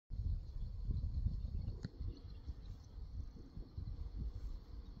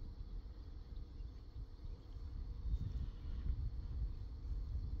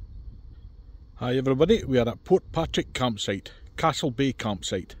Hi everybody, we are at Port Patrick campsite, Castle Bay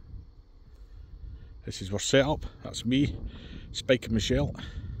campsite. This is our setup. That's me, Spike and Michelle.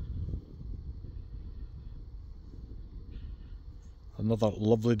 Another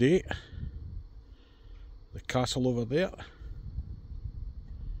lovely day. The castle over there.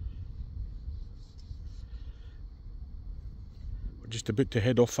 We're just about to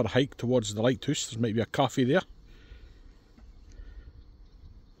head off for a hike towards the lighthouse. There might be a cafe there.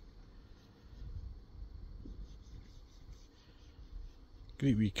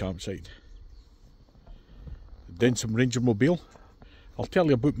 Great wee campsite. The Densum Ranger Mobile. I'll tell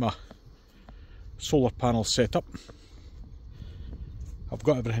you about my solar panel setup. I've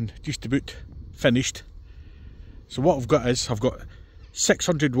got everything just about finished. So what I've got is, I've got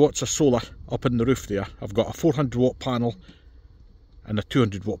 600 watts of solar up in the roof there. I've got a 400 watt panel and a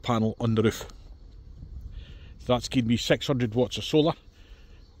 200 watt panel on the roof. So that's giving me 600 watts of solar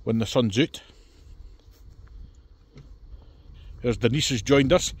when the sun's out. There's Denise has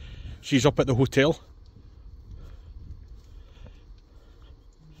joined us. She's up at the hotel.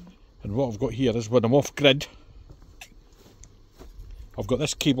 And what I've got here is, when I'm off grid, I've got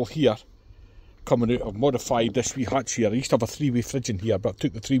this cable here coming out. I've modified this wee hatch here. I used to have a 3-way fridge in here, but I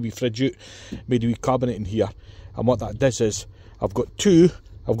took the 3-way fridge out, made a wee cabinet in here. And what that does is, I've got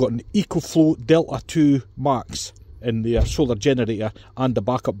an Ecoflow Delta 2 Max in the solar generator and the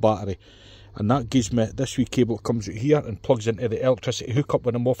backup battery. And that gives me, this wee cable comes out here and plugs into the electricity hookup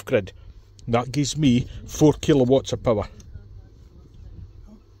when I'm off grid. And that gives me 4 kilowatts of power.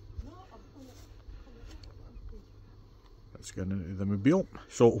 Let's get into the mobile.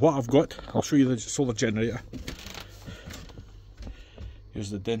 So what I've got, I'll show you the solar generator. Here's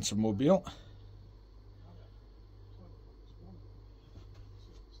the Densum mobile.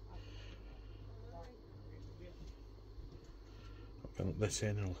 I'll get up this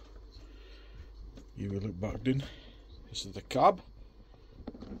end and I'll give you a look back down. This is the cab.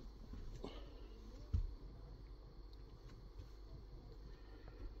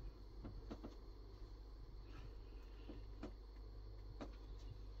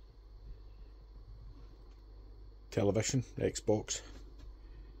 Television, Xbox.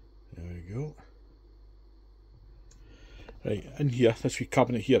 There we go. Right, in here, this wee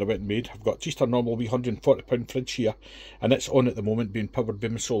cabinet here I went and made. I've got just a normal wee £140 fridge here, and it's on at the moment, being powered by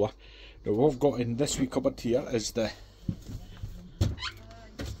my solar. Now what I've got in this wee cupboard here is the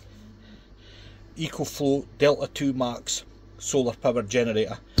Ecoflow Delta 2 Max solar power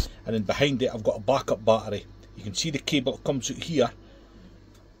generator, and then behind it I've got a backup battery. You can see the cable that comes out here,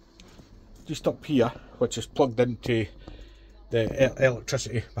 just up here, which is plugged into the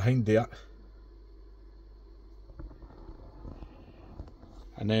electricity behind there.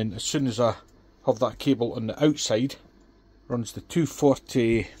 And then as soon as I have that cable on the outside, runs the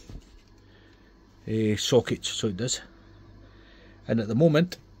 240 sockets, so it does. And at the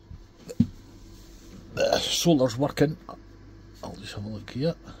moment the solar's working. I'll just have a look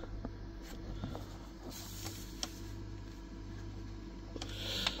here.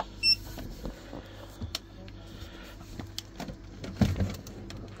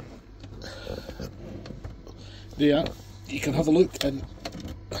 There, you can have a look and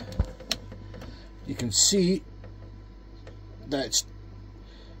you can see that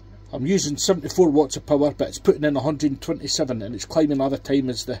I'm using 74 watts of power, but it's putting in 127, and it's climbing all the time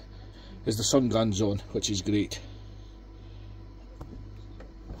as the sun goes on, which is great.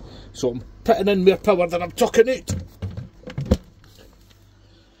 So I'm putting in more power than I'm tucking out.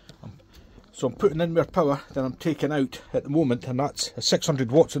 So I'm putting in more power than I'm taking out at the moment, and that's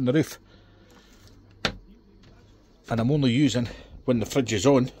 600 watts on the roof. And I'm only using when the fridge is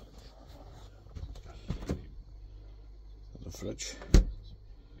on. The fridge,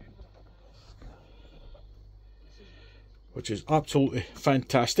 which is absolutely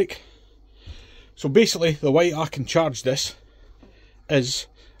fantastic. So basically the way I can charge this is,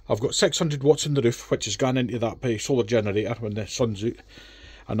 I've got 600 watts on the roof, which has gone into that solar generator when the sun's out,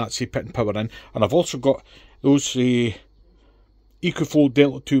 and that's putting power in. And I've also got those Ecoflow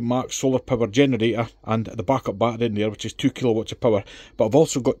Delta 2 Max solar power generator and the backup battery in there, which is 2 kilowatts of power. But I've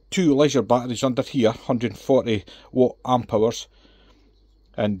also got 2 leisure batteries under here, 140 watt amp hours,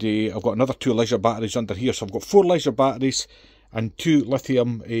 and I've got another 2 leisure batteries under here. So I've got 4 leisure batteries and 2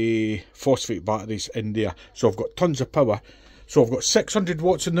 lithium phosphate batteries in there. So I've got tons of power. So I've got 600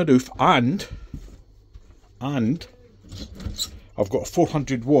 watts in the roof, and I've got a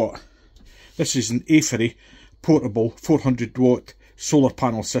 400 watt. This is an Afery portable 400 watt solar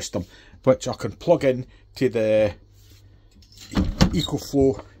panel system, which I can plug in to the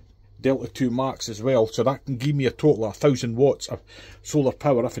Ecoflow Delta 2 Max as well, so that can give me a total of 1000 watts of solar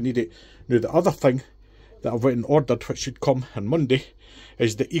power if I need it. Now the other thing that I've went and ordered, which should come on Monday,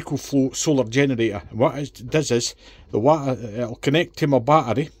 is the Ecoflow solar generator. And what it does is, it'll connect to my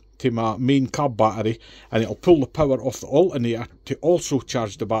battery, to my main car battery, and it'll pull the power off the alternator to also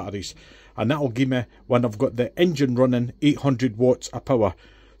charge the batteries. And that'll give me, when I've got the engine running, 800 watts of power.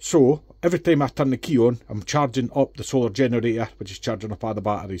 So every time I turn the key on, I'm charging up the solar generator, which is charging up all the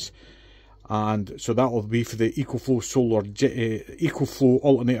batteries. And so that'll be for the Ecoflow Ecoflow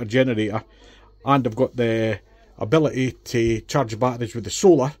alternator generator. And I've got the ability to charge the batteries with the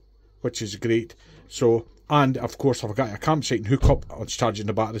solar, which is great. So, and of course I've got a campsite and hook up on charging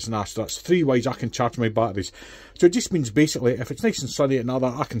the batteries and that. So that's 3 ways I can charge my batteries. So it just means basically if it's nice and sunny and all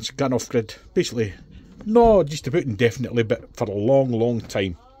that, I can go off grid. Basically, no, just about indefinitely, but for a long, long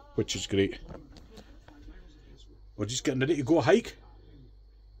time, which is great. We're just getting ready to go hike.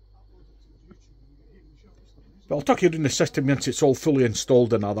 But I'll talk you around the system once it's all fully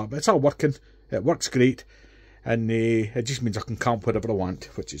installed and all that. But it's all working. It works great. And it just means I can camp wherever I want,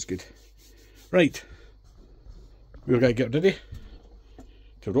 which is good. Right. We're going to get ready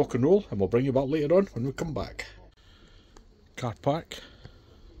to rock and roll, and we'll bring you back later on when we come back. Car park.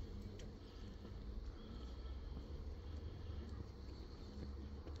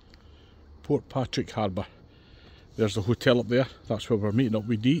 Port Patrick Harbour. There's the hotel up there. That's where we're meeting up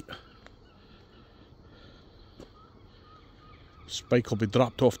with Dee. Spike will be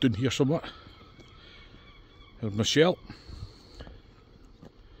dropped off down here somewhere. There's Michelle.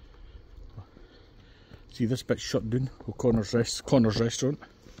 See this bit shut down, Connor's restaurant.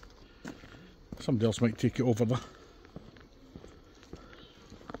 Somebody else might take it over there.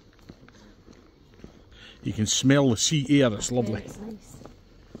 You can smell the sea air, it's lovely. Yeah, it's nice.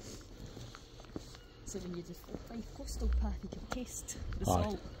 So when you do 4-5 coastal path, you can taste the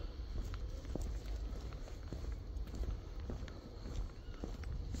salt.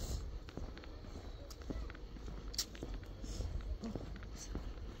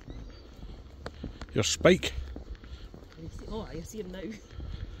 Your Spike. Oh, I see him now.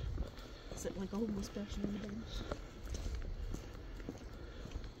 Sitting like a homeless person on the bench.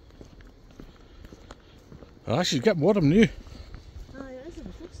 Ah, she's getting warm now. Ah, it is in the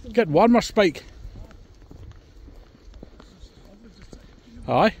coastal. Getting warmer, Spike.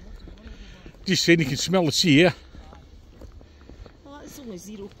 Aye. Just saying you can smell the sea air. Oh, that's only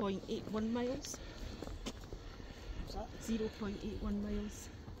 0.81 miles. What's that? 0.81 miles.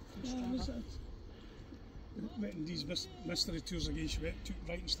 Went these mystery tours against you, took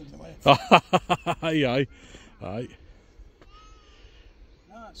right instead of left. Aye, aye, aye.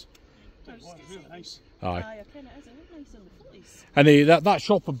 That's really nice. Aye. Aye, I kind of is. It looks nice on the footies. And that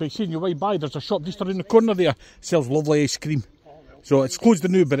shop would be seeing you way by. There's a shop just around the corner there. Sells lovely ice cream. So it's closed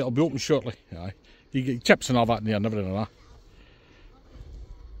now, but it'll be open shortly. Aye. You get chips and all that in there and everything like that.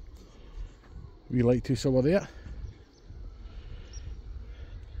 We like to over there.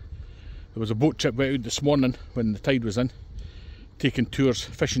 There was a boat trip went out this morning when the tide was in, taking tours,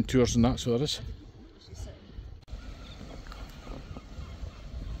 fishing tours and that, so there is.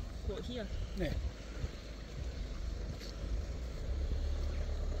 What, here? Yeah. Aye,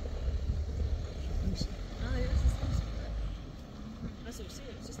 this is nice. That's what I'm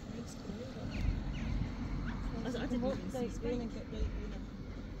saying, it's just nice to know that. I didn't even see Spike.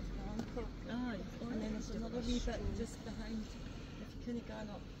 Aye. And then there's another wee bit just behind, if you couldn't go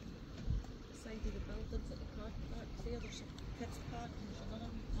up the side of the buildings at the car park there, there's a kids park and there's another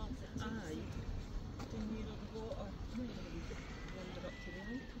wee park that's Aye. down near the water. Wander up to the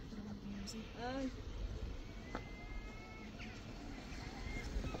eye. Aye.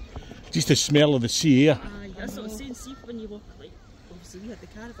 Just the smell of the sea air. Aye, that's what I'm saying. See, when you walk, like, obviously we had the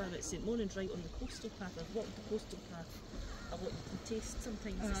caravan at St. Monan's right on the coastal path. I've walked the coastal path. I want you can taste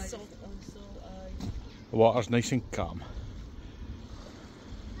sometimes the salt also. Aye. The water's nice and calm.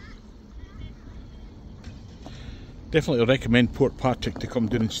 Definitely recommend Port Patrick to come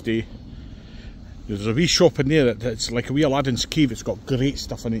down and stay. There's a wee shop in there that's like a wee Aladdin's cave. It's got great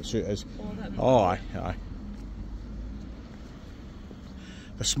stuff in it, so it is. Oh, aye, aye.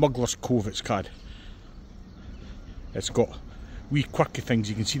 The Smuggler's Cove it's called. It's got wee quirky things.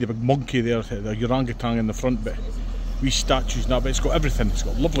 You can see the big monkey there, the orangutan in the front bit. Wee statues and that, but it's got everything. It's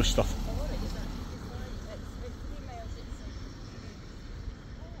got lovely stuff.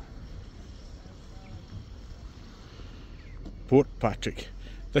 Port Patrick.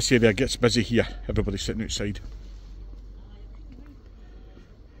 This area gets busy here. Everybody's sitting outside.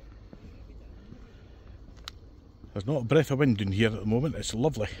 There's not a breath of wind in here at the moment. It's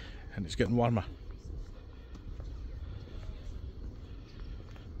lovely and it's getting warmer.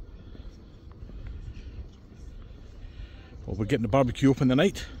 Well, we're getting the barbecue open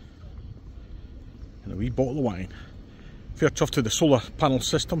tonight. And a wee bottle of wine. Fair chuffed to the solar panel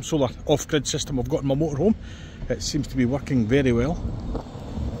system, solar off-grid system I've got in my motorhome. It seems to be working very well.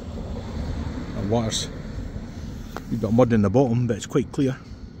 The water's a wee bit of mud in the bottom, but it's quite clear.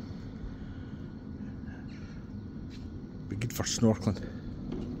 Be good for snorkeling.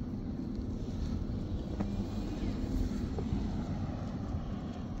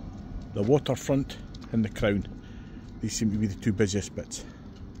 The waterfront and the Crown. These seem to be the two busiest bits.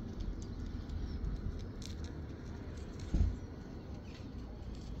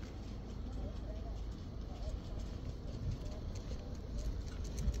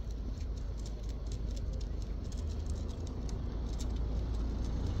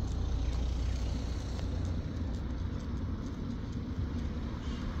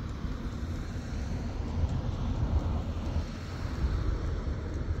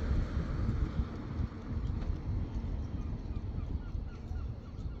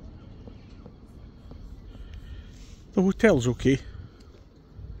 The hotel's okay.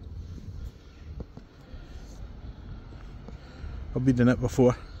 I've been in it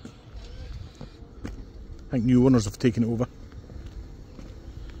before. I think new owners have taken it over.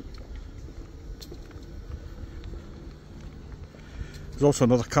 There's also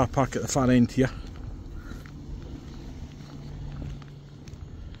another car park at the far end here.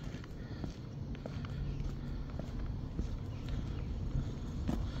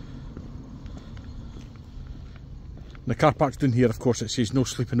 The car parks down here, of course, it says no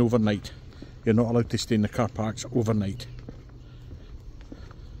sleeping overnight. You're not allowed to stay in the car parks overnight.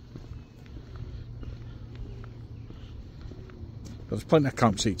 There's plenty of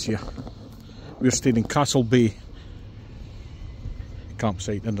campsites here. We're staying in Castle Bay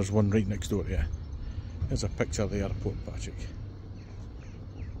campsite, and there's one right next door to it. There's a picture of the airport, Patrick.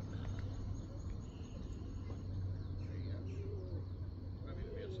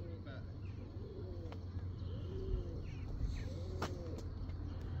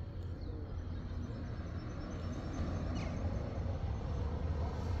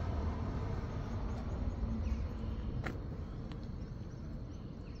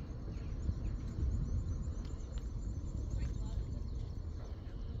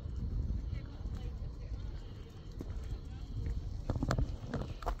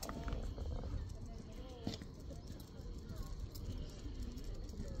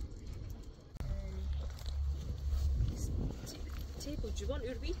 Table, do you want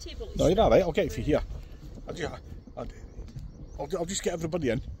your wee table? No, you're alright, I'll get it for you here. I'll just get everybody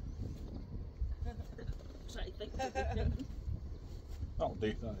in. That'll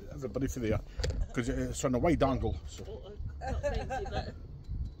do, everybody for there. Because it's on a wide angle. So.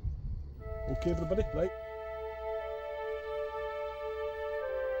 Okay, everybody, right?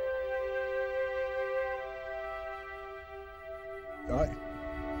 Right.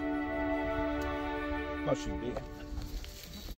 That should be it.